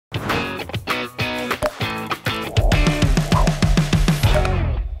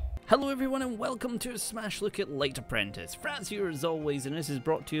everyone and welcome to a smash look at Light Apprentice. Franz here as always, and this is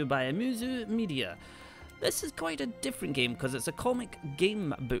brought to you by Amuzu Media. This is quite a different game because it's a comic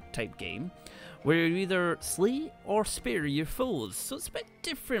game book type game where you either slay or spare your foes. So it's a bit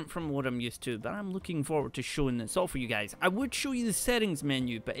different from what I'm used to, but I'm looking forward to showing this off for you guys. I would show you the settings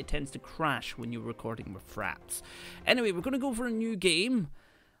menu, but it tends to crash when you're recording with fraps. Anyway, we're going to go for a new game.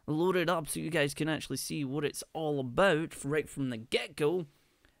 Load it up so you guys can actually see what it's all about right from the get-go.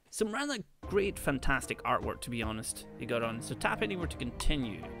 Some rather great, fantastic artwork, to be honest, you got on. So tap anywhere to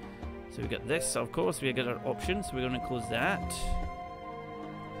continue. So we got this, of course, we got our options, so we're going to close that.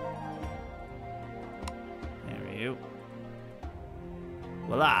 There we go.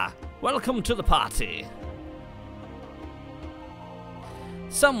 Voila! Welcome to the party!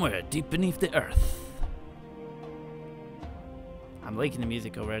 Somewhere deep beneath the earth. I'm liking the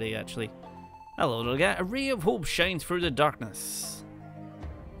music already, actually. Hello, little guy. A ray of hope shines through the darkness.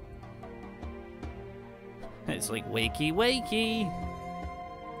 It's like wakey wakey.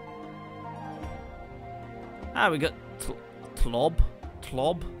 Ah, we got Tlob.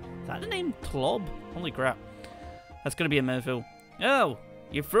 Tlob? Is that the name? Tlob? Holy crap. That's gonna be a mouthful. Oh,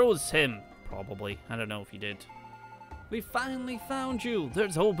 you froze him. Probably. I don't know if you did. We finally found you.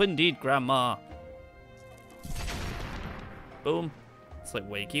 There's hope indeed, Grandma. Boom. It's like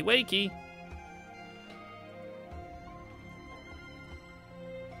wakey wakey.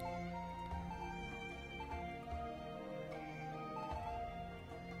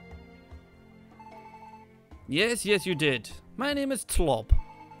 Yes, yes you did. My name is Tlob.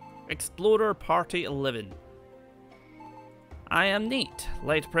 Explorer Party 11. I am Nate,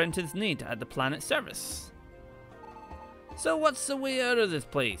 Light Apprentice Nate at the Planet Service. So what's the way out of this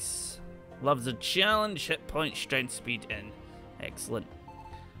place? Loves a challenge, hit point, strength, speed in. Excellent.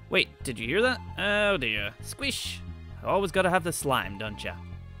 Wait, did you hear that? Oh dear. Squish! Always gotta have the slime, don't ya?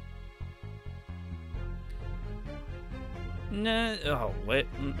 No. Oh, wait.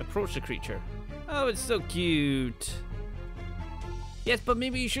 Approach the creature. Oh, it's so cute. Yes, but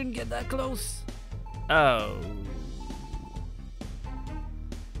maybe you shouldn't get that close. Oh.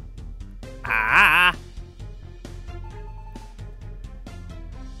 Ah!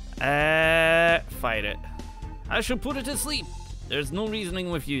 Fight it. I shall put it to sleep. There's no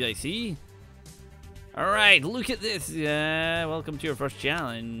reasoning with you, I see. Alright, look at this. Welcome to your first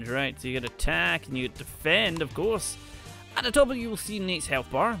challenge. Right, so you get attack and you get defend, of course. At the top of you will see Nate's health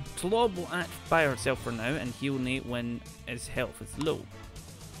bar. Tlob will act by herself for now and heal Nate when his health is low.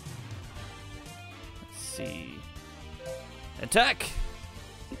 Let's see. Attack!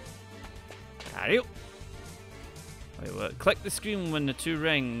 Carry. Wait, what? Click the screen when the two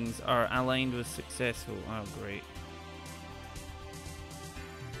rings are aligned with successful. Oh, great.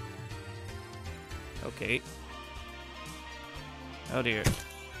 Okay. Oh dear.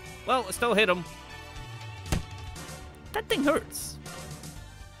 Well, I still hit him. That thing hurts.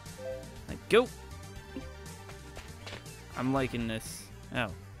 Like, go. I'm liking this. Oh.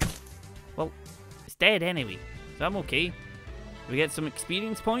 Well, it's dead anyway, so I'm okay. We get some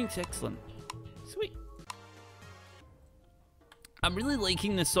experience points. Excellent. Sweet. I'm really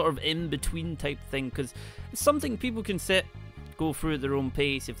liking this sort of in-between type thing, because it's something people can go through at their own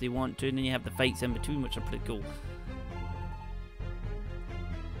pace if they want to, and then you have the fights in between, which are pretty cool.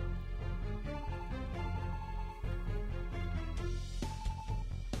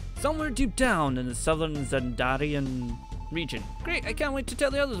 Somewhere deep down in the southern Zandarian region. Great, I can't wait to tell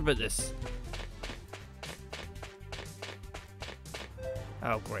the others about this.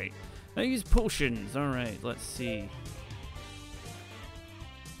 Oh, great. Now use potions. Alright, let's see.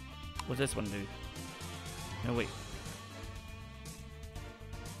 What's this one do? No, wait.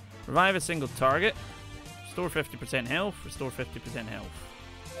 Revive a single target. Restore 50% health. Restore 50% health.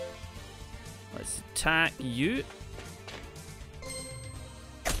 Let's attack you.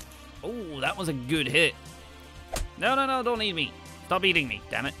 Oh, that was a good hit. No, no, no, don't eat me. Stop eating me,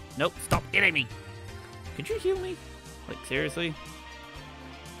 damn it. Nope, stop eating me. Could you heal me? Like, seriously?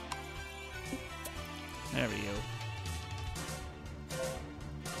 There we go.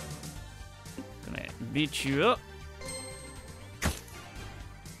 Gonna beat you up.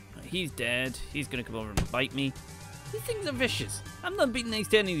 He's dead. He's gonna come over and bite me. These things are vicious. I'm not being nice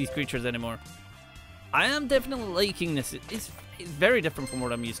to any of these creatures anymore. I am definitely liking this. It's very different from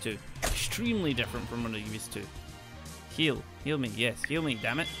what I'm used to. Extremely different from what I'm used to. Heal. Heal me. Yes, heal me,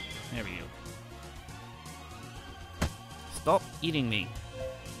 damn it. There we go. Stop eating me.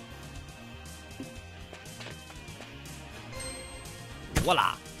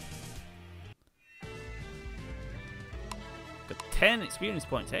 Voila! Got 10 experience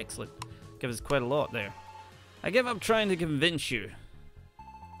points. Excellent. Give us quite a lot there. I give up trying to convince you.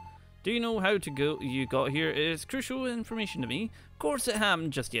 Do you know how to go? You got here? It is crucial information to me. Of course it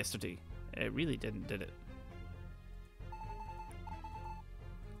happened just yesterday. It really didn't, did it?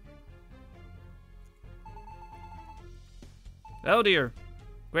 Oh dear.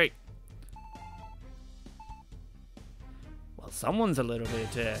 Great. Well, someone's a little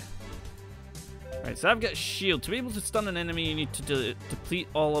bit, Right, so I've got a shield. To be able to stun an enemy, you need to deplete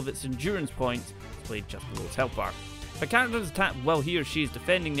all of its endurance points, displayed just below its health bar. If a character is attacked while he or she is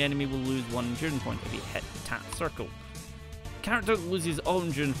defending, the enemy will lose 1 endurance point if he hit the tap circle. The character that loses all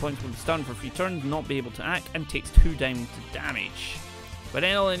endurance points will be stunned for 3 turns, not be able to act, and takes 2 to damage. When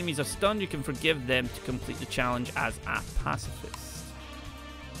all enemies are stunned, you can forgive them to complete the challenge as a pacifist.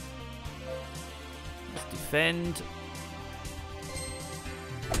 Let's defend.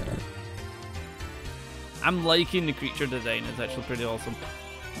 I'm liking the creature design, it's actually pretty awesome.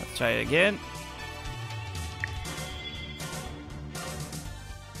 Let's try it again.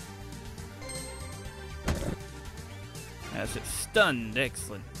 Yes, it's stunned,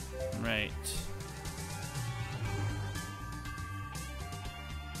 excellent. Right.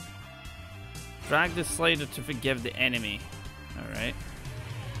 Drag the slider to forgive the enemy. Alright.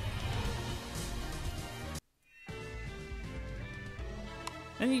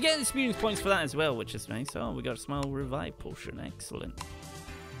 And you get experience points for that as well, which is nice. Oh, we got a smile revive potion. Excellent.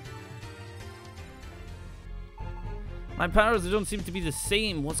 My powers don't seem to be the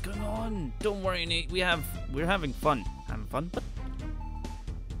same. What's going on? Don't worry, Nate. We're having fun. Having fun? What?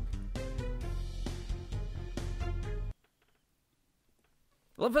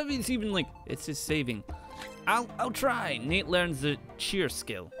 I love how it's even like it's his saving. I'll try. Nate learns the cheer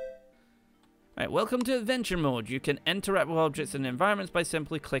skill. Right, welcome to adventure mode. You can interact with objects and environments by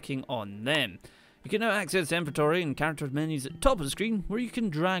simply clicking on them. You can now access inventory and character menus at the top of the screen, where you can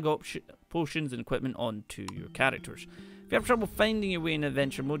drag potions and equipment onto your characters. If you have trouble finding your way in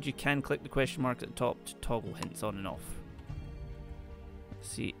adventure mode, you can click the question mark at the top to toggle hints on and off. Let's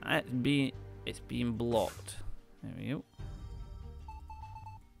see, it's being blocked. There we go.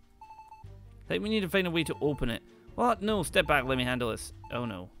 I think we need to find a way to open it. What? No, step back, let me handle this. Oh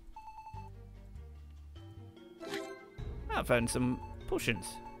no. I found some potions.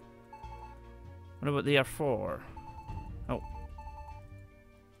 Wonder what they are for. Oh.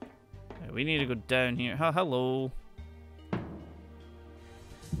 Okay, we need to go down here. Hello.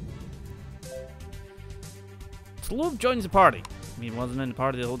 Slope joins the party. I mean, wasn't in the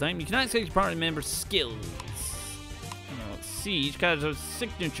party the whole time. You can access your party member's skills. Let's see. Each character has a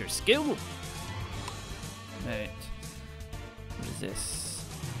signature skill. Right. What is this?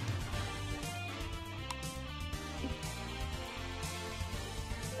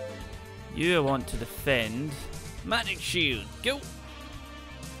 You want to defend. Magic shield. Go.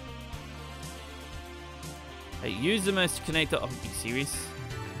 Hey, use the mouse to connect it. Oh, are you serious?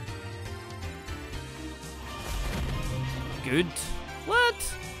 Good.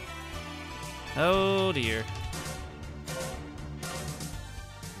 What? Oh dear.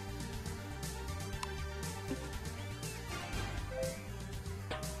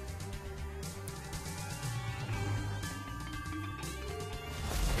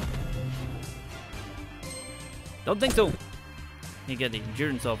 Don't think so. You get the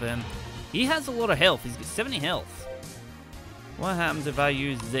endurance off him. He has a lot of health. He's got 70 health. What happens if I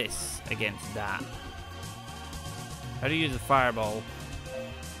use this against that? How do you use a fireball?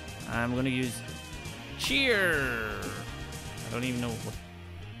 I'm gonna use cheer. I don't even know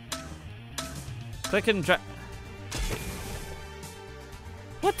what. Click and drag.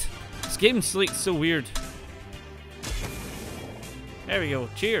 What? This game's like so weird. There we go.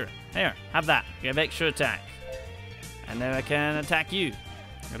 Cheer. There. Have that. You have extra attack. And now I can attack you.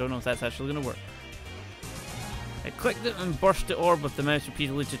 I don't know if that's actually going to work. I clicked it and burst the orb with the mouse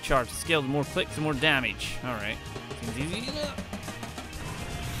repeatedly to charge the skill. The more clicks, the more damage. Alright. Seems easy.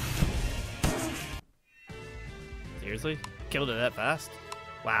 Seriously? Killed it that fast?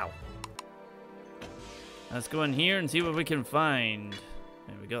 Wow. Let's go in here and see what we can find.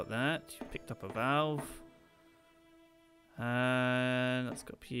 There we got that. Picked up a valve. And let's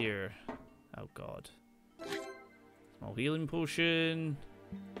go up here. Oh god. Small healing potion.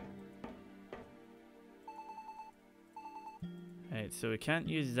 Alright, so we can't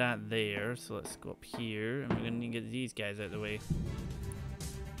use that there, so let's go up here, and we're gonna need to get these guys out of the way.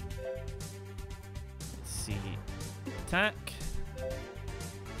 Let's see. Attack.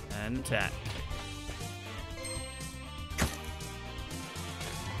 And attack.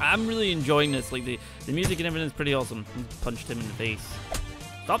 I'm really enjoying this, like the music and everything is pretty awesome. Punched him in the face.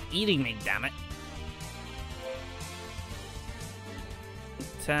 Stop eating me, damn it.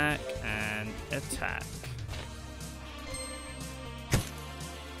 Attack and attack.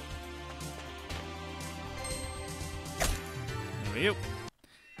 There we go.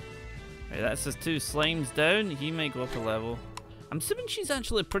 Right, that's his 2 slimes down. He might go up a level. I'm assuming she's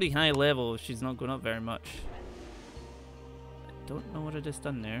actually a pretty high level. She's not going up very much. I don't know what I just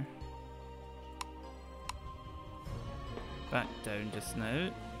done there. Back down just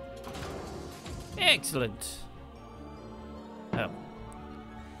now. Excellent. Oh.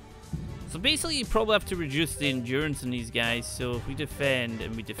 So basically you probably have to reduce the endurance on these guys, so if we defend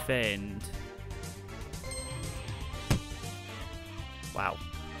and we defend... Wow.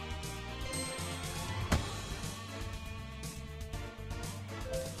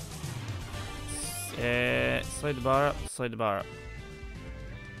 Slide the bar up, slide the bar up.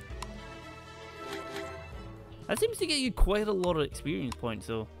 That seems to get you quite a lot of experience points,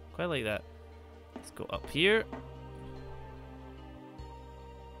 so quite like that. Let's go up here.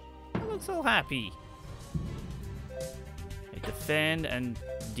 He looks all happy. Okay, defend and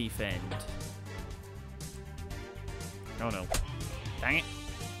defend. Oh no. Dang it.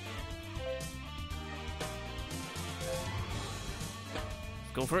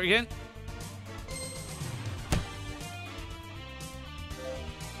 Let's go for it again.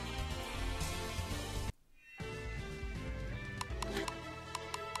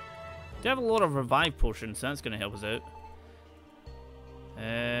 We have a lot of revive potions, so that's going to help us out.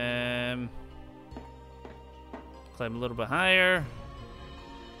 Climb a little bit higher.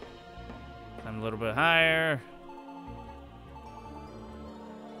 Climb a little bit higher.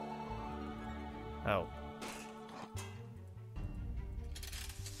 Oh.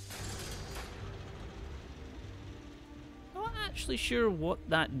 Not actually sure what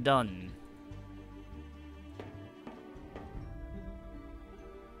that done.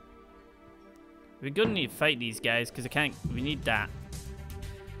 We're gonna need to fight these guys because I can't. We need that.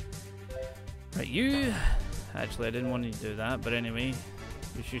 Right, you. Actually, I didn't want you to do that, but anyway,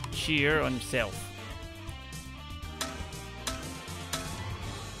 you should cheer on yourself.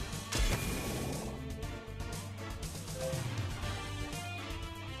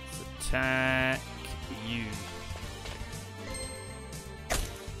 Let's attack you.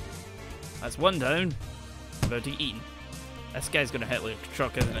 That's one down. About to get eaten. This guy's gonna hit like a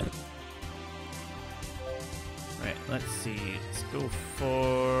truck, isn't it? Right, let's see. Let's go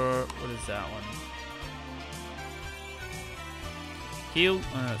for... What is that one? Heal?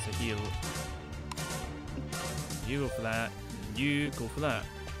 Oh, that's a heal. You go for that. You go for that.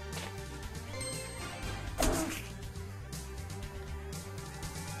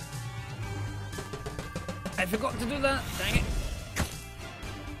 I forgot to do that. Dang it.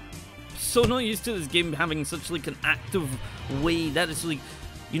 So not used to this game having such like an active way. That is like...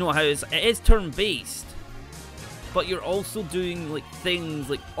 You know how it is turn-based. But you're also doing like things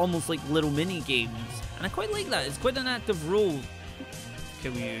like almost like little mini games, and I quite like that. It's quite an active role.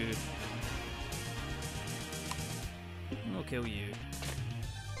 Kill you. I'll kill you.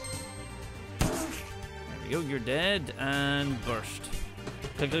 There we go. You're dead and burst.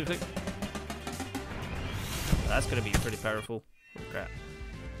 Click, click, click. That's gonna be pretty powerful. Oh, crap.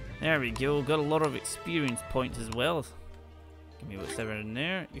 There we go. Got a lot of experience points as well. Give me what's ever in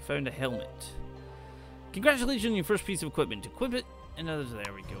there. You found a helmet. Congratulations on your first piece of equipment. Equip it, and others.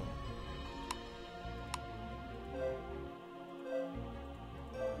 There we go.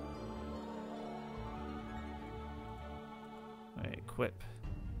 Alright, equip.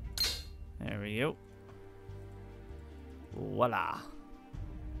 There we go. Voila.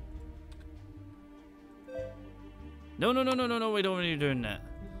 No, no, no, no, no, no, we don't want you doing that.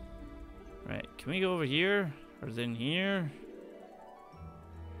 Right, can we go over here? Or is it in here?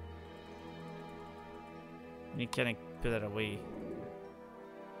 You can't put that away.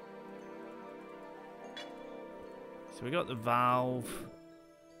 So we got the valve.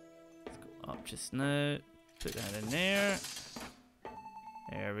 Let's go up just now. Put that in there.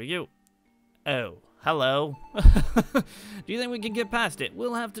 There we go. Oh, hello. Do you think we can get past it?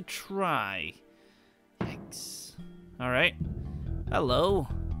 We'll have to try. Thanks. Alright. Hello.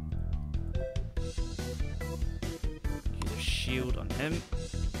 Use a shield on him.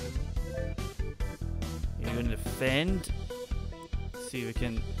 You're going to defend. See if we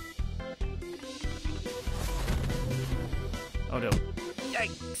can. Oh no.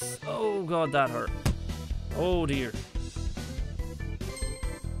 Yikes! Oh god, that hurt. Oh dear.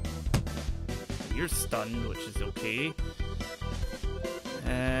 You're stunned, which is okay.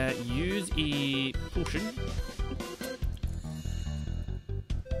 Use a potion.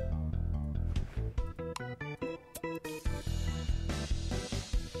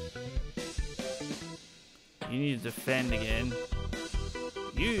 You need to defend again.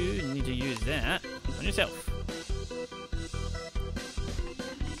 You need to use that on yourself.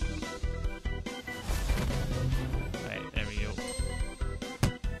 Right, there we go.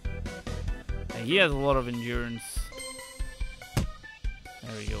 he has a lot of endurance.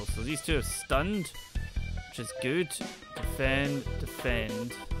 There we go. So these two are stunned, which is good. Defend,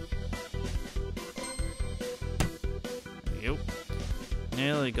 defend. There we go.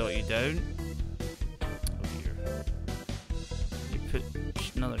 Nearly got you down. Oh dear. You put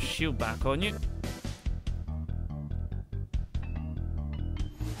another shield back on you.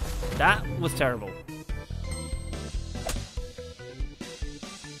 That was terrible.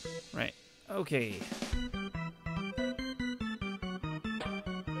 Right. Okay.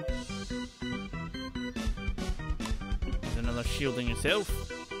 There's another shielding yourself.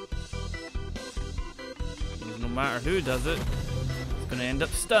 Because no matter who does it, it's going to end up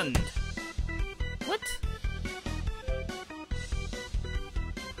stunned. What?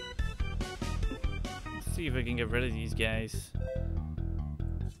 Let's see if I can get rid of these guys.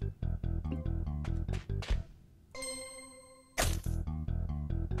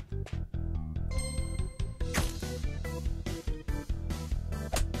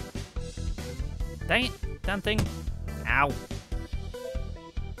 Dang it, damn thing. Ow.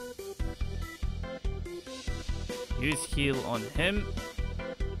 Use heal on him.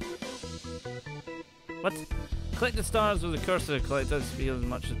 What? Collect the stars with the cursor. Collect as heal as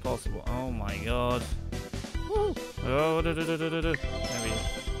much as possible. Oh my god. Woo. Oh, there we go.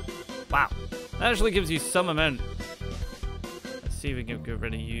 Wow. That actually gives you some amount. Let's see if we can get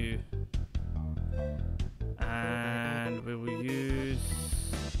rid of you. And we will use...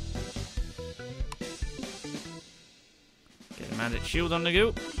 Get a magic shield on the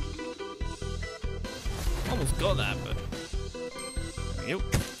go. Almost got that, but there we go.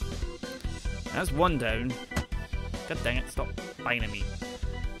 That's one down. God dang it, stop biting me.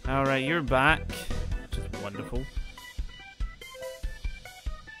 Alright, you're back. Which is wonderful.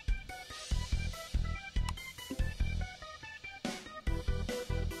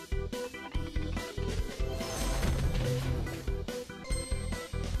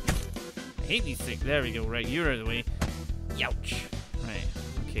 I hate these things. There we go, right, you're out of the way. Youch. Right,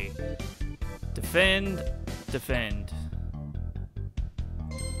 okay. Defend, defend.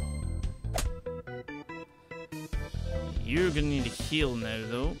 You're gonna need a heal now,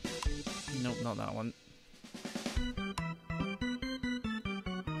 though. Nope, not that one.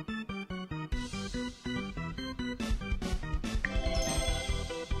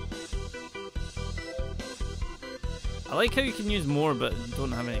 I like how you can use more, but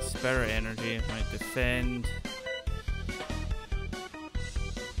don't have any spirit energy. Right, defend.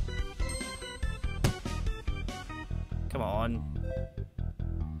 Come on.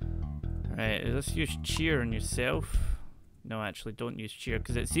 Right, let's use cheer on yourself. No, actually, don't use cheer,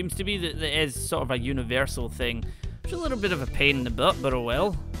 because it seems to be that it is sort of a universal thing. Which is a little bit of a pain in the butt, but oh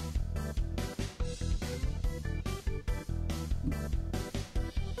well.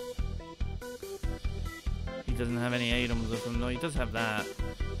 He doesn't have any items with him. No, he does have that.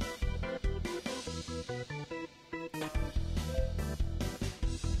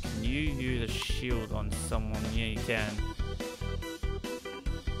 Can you use a shield on someone? Yeah, you can.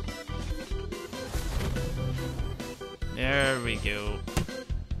 There we go.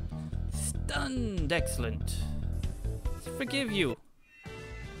 Stunned. Excellent. Let's forgive you.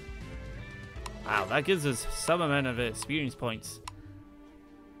 Wow, that gives us some amount of experience points.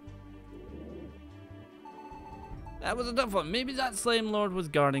 That was a tough one. Maybe that Slime Lord was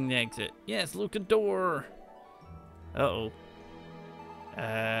guarding the exit. Yes, look, a door. Uh-oh.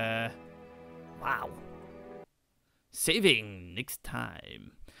 Wow. Saving next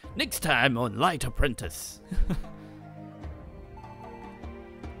time. Next time on Light Apprentice.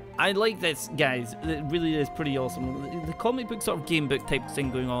 I like this, guys. It really is pretty awesome. The comic book sort of game book type thing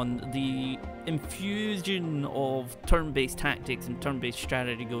going on, the infusion of turn-based tactics and turn-based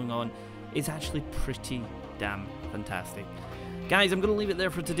strategy going on is actually pretty damn fantastic. Guys, I'm going to leave it there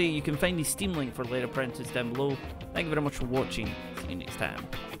for today. You can find the Steam link for Light Apprentice down below. Thank you very much for watching. See you next time.